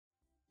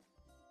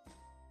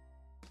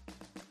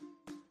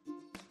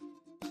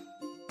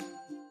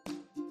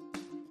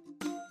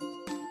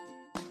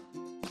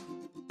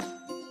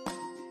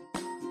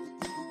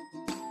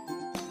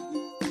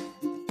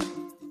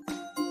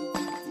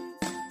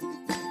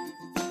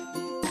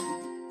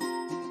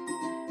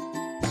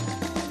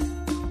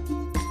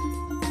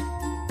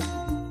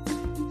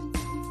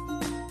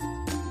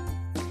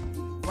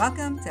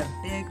Welcome to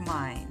Big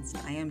Minds.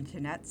 I am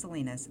Jeanette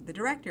Salinas, the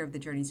director of the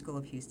Journey School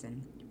of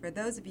Houston. For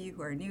those of you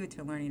who are new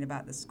to learning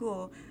about the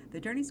school, the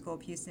Journey School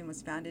of Houston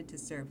was founded to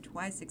serve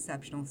twice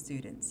exceptional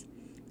students.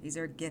 These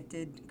are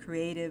gifted,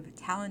 creative,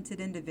 talented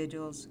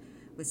individuals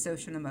with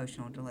social and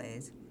emotional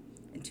delays.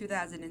 In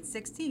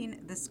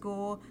 2016, the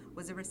school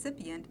was a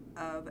recipient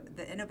of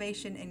the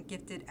Innovation in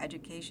Gifted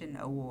Education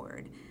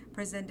Award,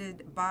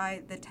 presented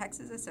by the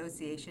Texas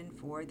Association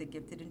for the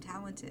Gifted and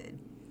Talented.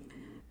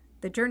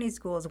 The Journey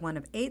School is one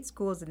of 8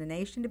 schools in the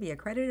nation to be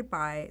accredited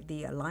by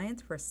the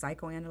Alliance for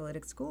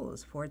Psychoanalytic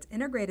Schools for its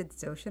integrated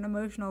social and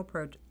emotional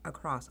approach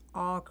across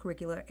all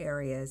curricular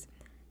areas,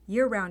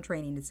 year-round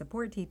training to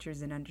support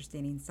teachers in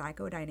understanding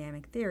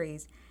psychodynamic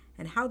theories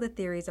and how the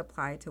theories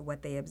apply to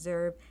what they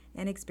observe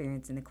and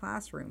experience in the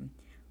classroom.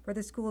 For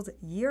the school's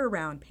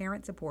year-round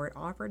parent support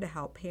offered to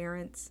help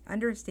parents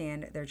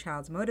understand their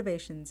child's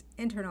motivations,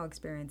 internal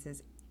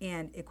experiences,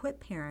 and equip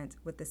parents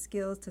with the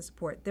skills to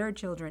support their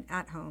children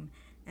at home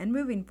and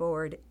moving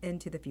forward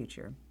into the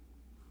future.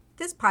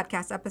 This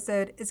podcast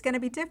episode is going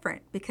to be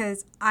different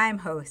because I'm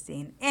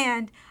hosting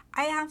and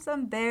I have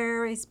some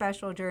very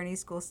special Journey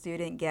School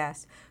student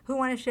guests who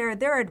want to share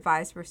their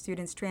advice for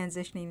students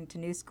transitioning to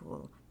new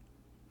school,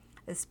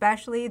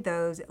 especially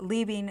those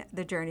leaving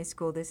the Journey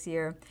School this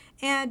year,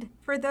 and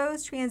for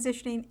those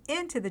transitioning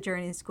into the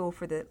Journey School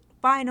for the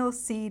final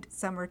Seed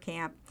Summer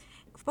Camp.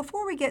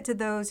 Before we get to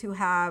those who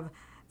have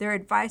their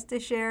advice to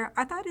share,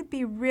 I thought it'd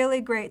be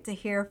really great to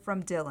hear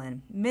from Dylan.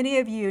 Many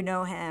of you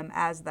know him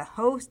as the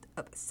host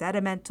of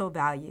Sentimental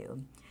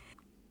Value.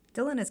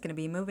 Dylan is going to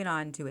be moving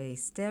on to a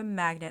STEM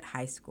magnet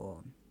high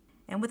school.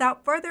 And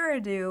without further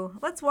ado,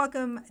 let's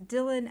welcome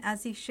Dylan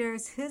as he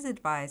shares his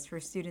advice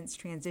for students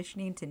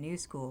transitioning to new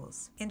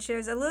schools and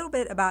shares a little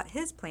bit about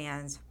his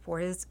plans for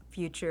his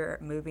future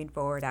moving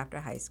forward after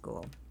high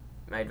school.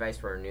 My advice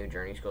for new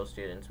Journey School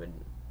students would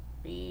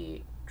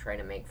be try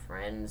to make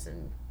friends,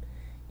 and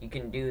you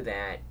can do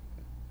that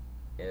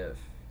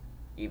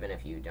even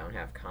if you don't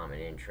have common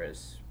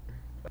interests,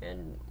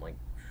 and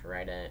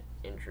try to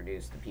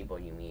introduce the people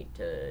you meet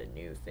to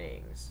new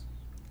things.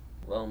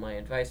 Well, my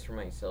advice for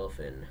myself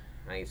in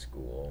high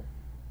school,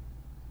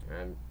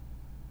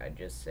 I'd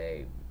just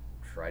say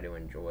try to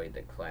enjoy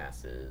the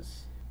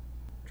classes,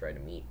 try to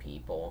meet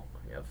people,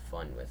 have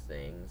fun with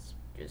things,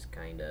 just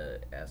kind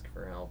of ask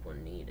for help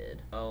when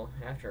needed. Well,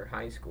 after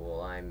high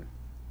school,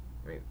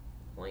 my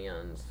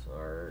plans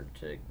are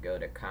to go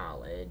to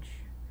college,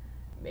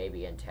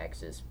 maybe in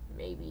Texas,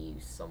 maybe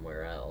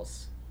somewhere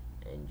else,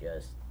 and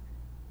just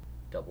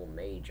double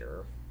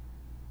major,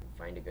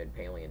 find a good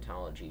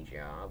paleontology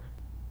job.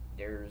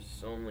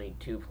 There's only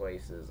 2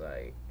 places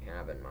I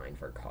have in mind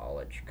for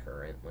college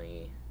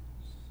currently,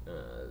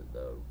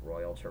 the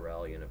Royal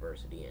Tyrrell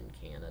University in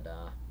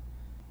Canada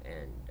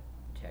and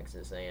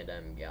Texas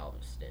A&M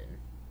Galveston.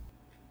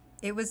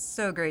 It was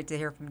so great to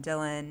hear from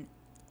Dylan.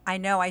 I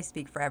know I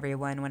speak for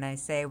everyone when I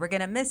say we're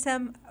going to miss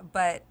him,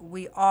 but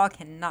we all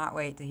cannot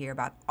wait to hear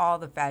about all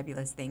the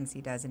fabulous things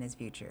he does in his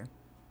future.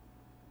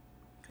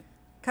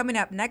 Coming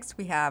up next,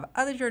 we have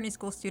other Journey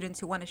School students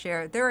who want to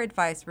share their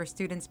advice for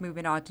students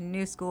moving on to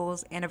new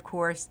schools and, of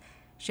course,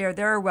 share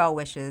their well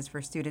wishes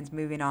for students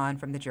moving on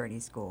from the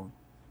Journey School.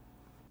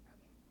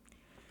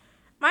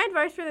 My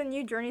advice for the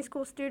new Journey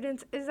School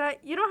students is that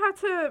you don't have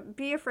to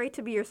be afraid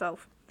to be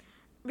yourself,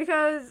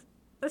 because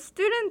the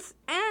students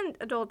and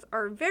adults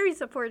are very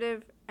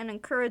supportive and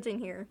encouraging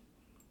here.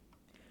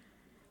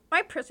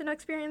 My personal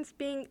experience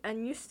being a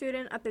new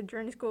student at the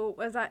Journey School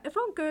was that it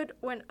felt good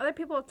when other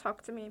people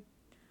talked to me.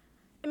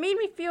 It made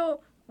me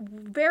feel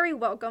very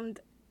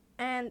welcomed,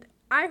 and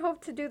I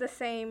hope to do the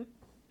same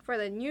for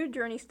the new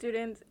Journey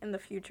students in the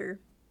future.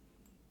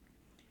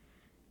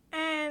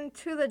 And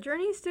to the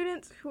Journey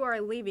students who are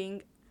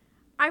leaving,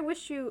 I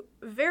wish you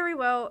very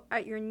well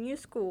at your new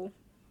school.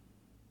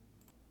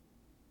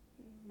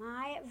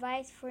 My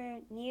advice for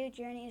new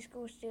Journey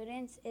School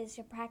students is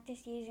to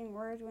practice using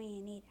words when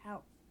you need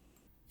help.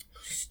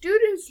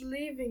 Students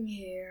leaving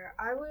here,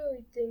 I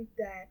really think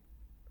that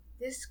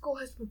this school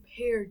has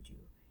prepared you.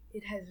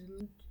 It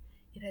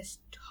has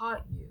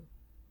taught you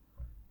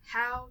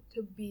how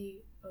to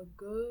be a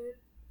good,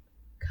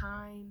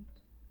 kind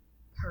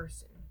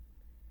person.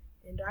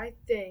 And I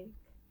think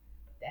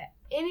that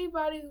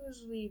anybody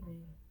who's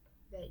leaving,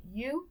 that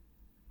you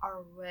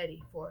are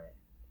ready for it.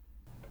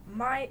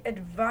 My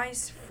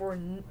advice for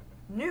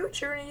new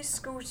Journey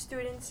School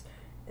students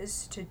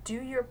is to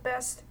do your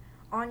best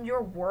on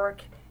your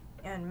work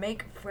and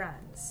make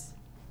friends.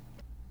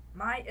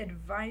 My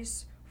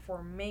advice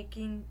for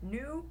making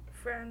new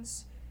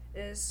friends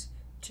is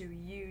to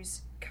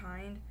use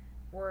kind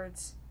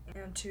words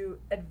and to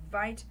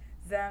invite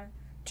them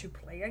to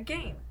play a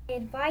game.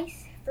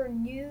 Advice for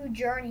new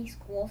Journey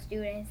School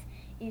students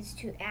is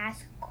to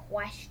ask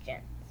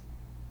questions.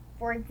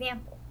 For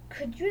example,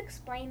 could you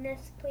explain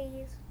this,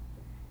 please?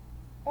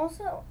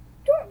 Also,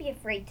 don't be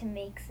afraid to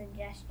make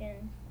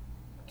suggestions.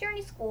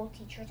 Journey School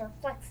teachers are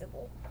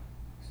flexible,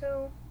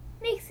 so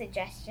make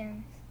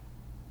suggestions.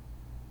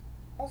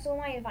 Also,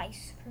 my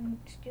advice for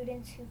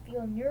students who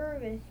feel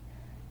nervous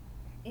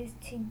is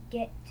to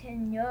get to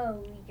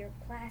know your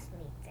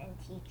classmates and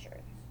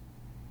teachers.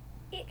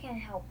 It can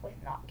help with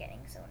not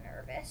getting so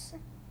nervous.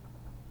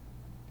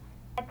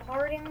 My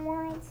parting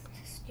words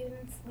to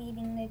students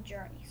leaving the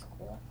Journey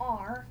School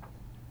are: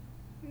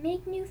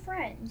 make new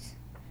friends.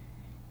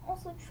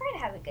 Also, try to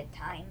have a good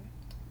time.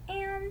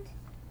 And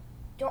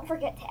don't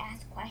forget to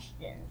ask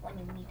questions when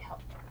you need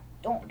help.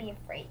 Don't be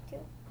afraid to.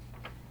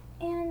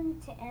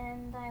 And to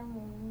end, I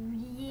will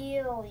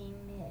really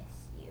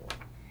miss you.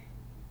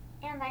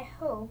 And I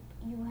hope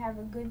you have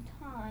a good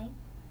time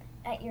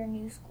at your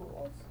new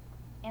schools.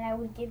 And I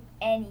would give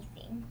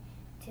anything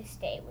to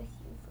stay with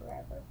you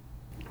forever.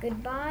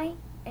 Goodbye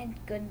and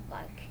good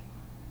luck.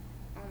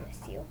 I'll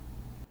miss you.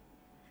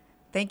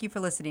 Thank you for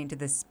listening to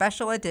this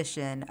special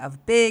edition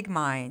of Big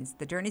Minds,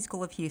 the Journey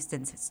School of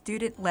Houston's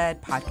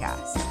student-led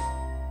podcast.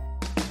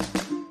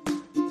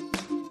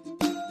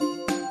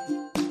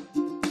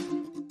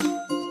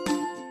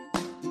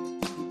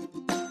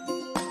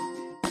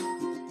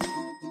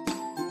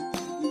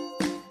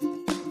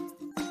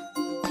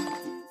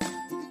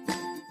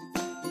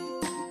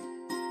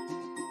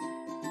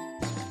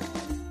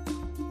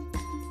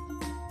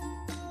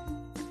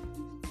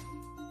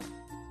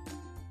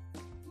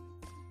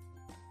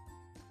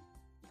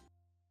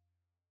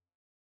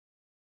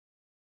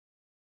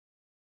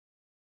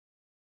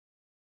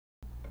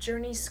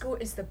 Journey School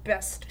is the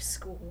best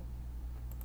school.